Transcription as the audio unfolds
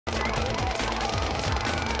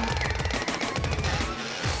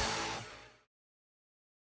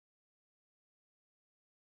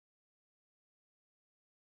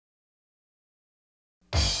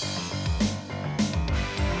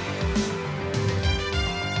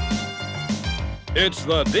It's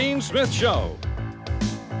the Dean Smith Show.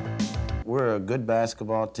 We're a good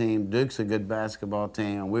basketball team. Duke's a good basketball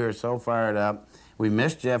team, and we were so fired up. We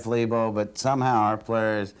missed Jeff Lebo, but somehow our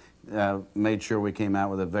players made sure we came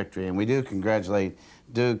out with a victory. And we do congratulate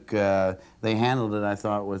Duke. They handled it, I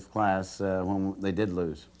thought, with class when they did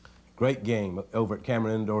lose. Great game over at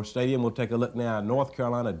Cameron Indoor Stadium. We'll take a look now at North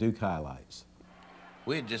Carolina Duke highlights.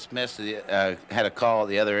 We had just missed had a call at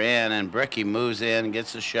the other end, and Bricky moves in,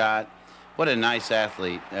 gets a shot. What a nice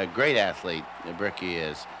athlete, a great athlete Bricky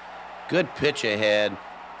is. Good pitch ahead.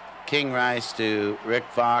 King Rice to Rick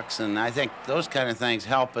Fox, and I think those kind of things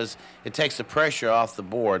help us. It takes the pressure off the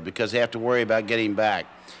board because they have to worry about getting back.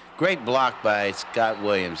 Great block by Scott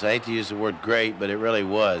Williams. I hate to use the word great, but it really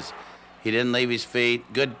was. He didn't leave his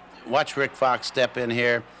feet. Good. Watch Rick Fox step in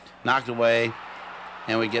here, knocked away,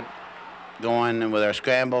 and we get going with our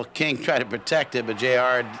scramble. King tried to protect it, but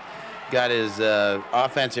J.R. got his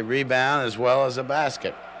offensive rebound as well as a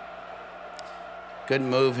basket. Good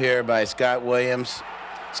move here by Scott Williams.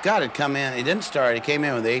 Scott had come in. He didn't start. He came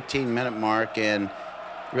in with the 18-minute mark and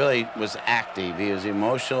really was active. He was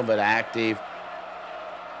emotional but active.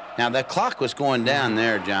 Now, the clock was going down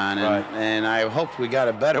there, John, and I hoped we got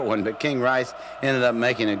a better one, but King Rice ended up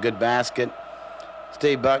making a good basket.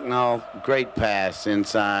 Steve Bucknall, great pass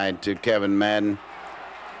inside to Kevin Madden.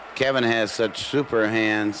 Kevin has such super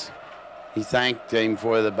hands. He thanked him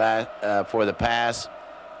for the pass.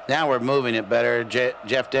 Now we're moving it better.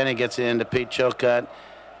 Jeff Denny gets it into Pete Chilcutt.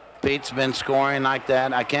 Pete's been scoring like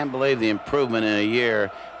that. I can't believe the improvement in a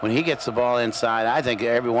year. When he gets the ball inside, I think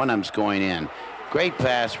every one of them's going in. Great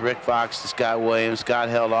pass, Rick Fox to Scott Williams. Scott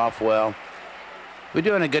held off well. We're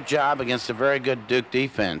doing a good job against a very good Duke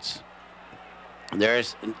defense.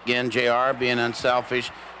 There's, again, J.R. being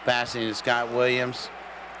unselfish, passing to Scott Williams.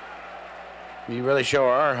 You really show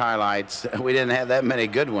our highlights. We didn't have that many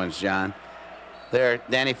good ones, John. There,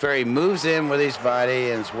 Danny Ferry moves in with his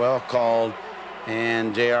body, and it's well called.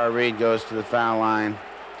 And J.R. Reid goes to the foul line.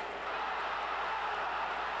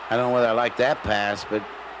 I don't know whether I like that pass, but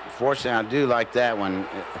fortunately I do like that one.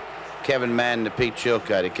 Kevin Madden to Pete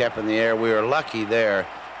Chilcutt. He kept in the air. We were lucky there.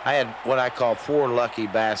 I had what I call 4 lucky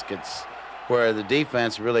baskets where the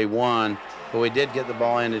defense really won, but we did get the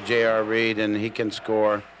ball into J.R. Reid, and he can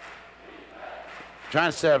score.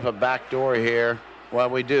 Trying to set up a back door here. Well,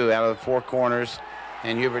 we do, out of the 4 corners,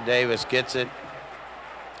 and Hubert Davis gets it.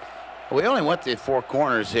 We only went to 4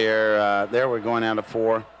 corners here. There we're going out of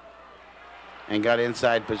 4 and got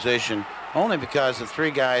inside position only because of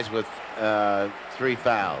 3 guys with 3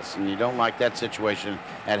 fouls, and you don't like that situation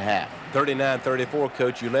at half. 39-34,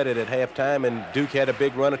 Coach. You led it at halftime, and Duke had a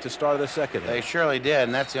big run at the start of the second half. They surely did,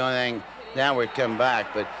 and that's the only thing. Now we come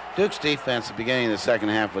back, but Duke's defense at the beginning of the second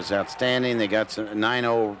half was outstanding. They got a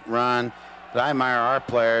 9-0 run, but I admire our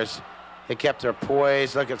players. They kept their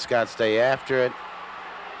poise. Look at Scott stay after it.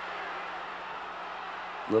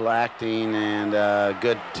 Little acting and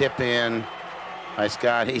good tip in by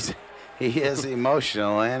Scott. He is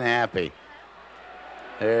emotional and happy.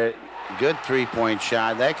 Good 3-point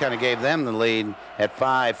shot. That kind of gave them the lead at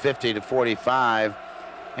 5, 50-45.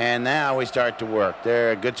 And now we start to work.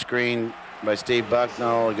 There, a good screen by Steve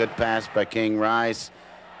Bucknall, a good pass by King Rice.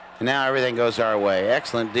 And now everything goes our way.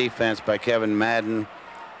 Excellent defense by Kevin Madden.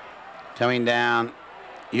 Coming down,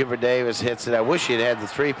 Hubert Davis hits it. I wish he'd had the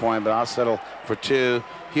 3-point, but I'll settle for 2.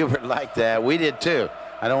 Hubert liked that. We did too.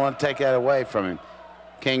 I don't want to take that away from him.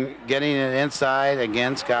 King getting it inside.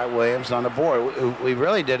 Again, Scott Williams on the board. We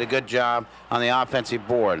really did a good job on the offensive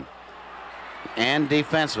board and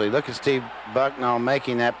defensively. Look at Steve Bucknall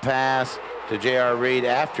making that pass to J.R. Reid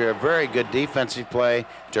after a very good defensive play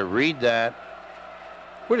to read that.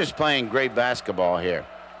 We're just playing great basketball here.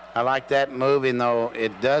 I like that move, even though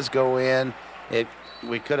it does go in.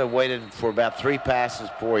 We could have waited for about 3 passes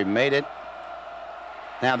before he made it.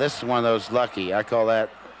 Now this is one of those lucky. I call that,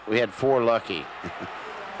 we had 4 lucky.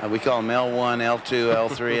 We call them L1, L2,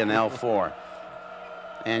 L3, and L4.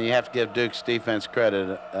 And you have to give Duke's defense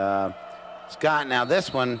credit. Scott, now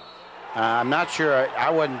this one, I'm not sure, I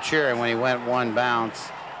wasn't cheering when he went 1 bounce,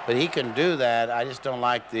 but he can do that. I just don't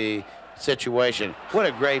like the situation. What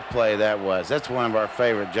a great play that was. That's one of our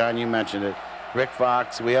favorite. John, you mentioned it. Rick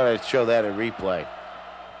Fox, we ought to show that a replay.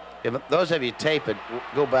 If those of you tape it,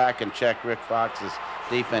 go back and check Rick Fox's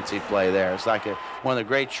defensive play there. It's like one of the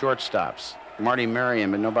great shortstops. Marty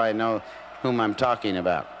Merriam, but nobody knows whom I'm talking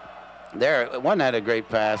about. There, wasn't that a great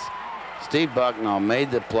pass? Steve Bucknall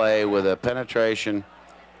made the play with a penetration.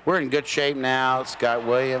 We're in good shape now. Scott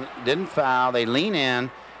Williams didn't foul. They lean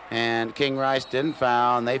in, and King Rice didn't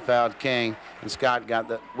foul, and they fouled King, and Scott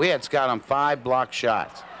got we had Scott on 5 block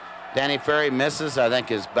shots. Danny Ferry misses. I think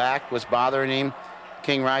his back was bothering him.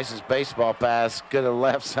 King Rice's baseball pass could have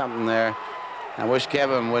left something there. I wish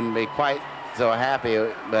Kevin wouldn't be quite so happy,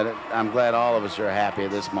 but I'm glad all of us are happy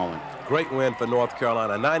at this moment. Great win for North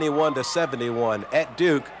Carolina, 91-71 at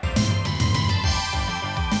Duke.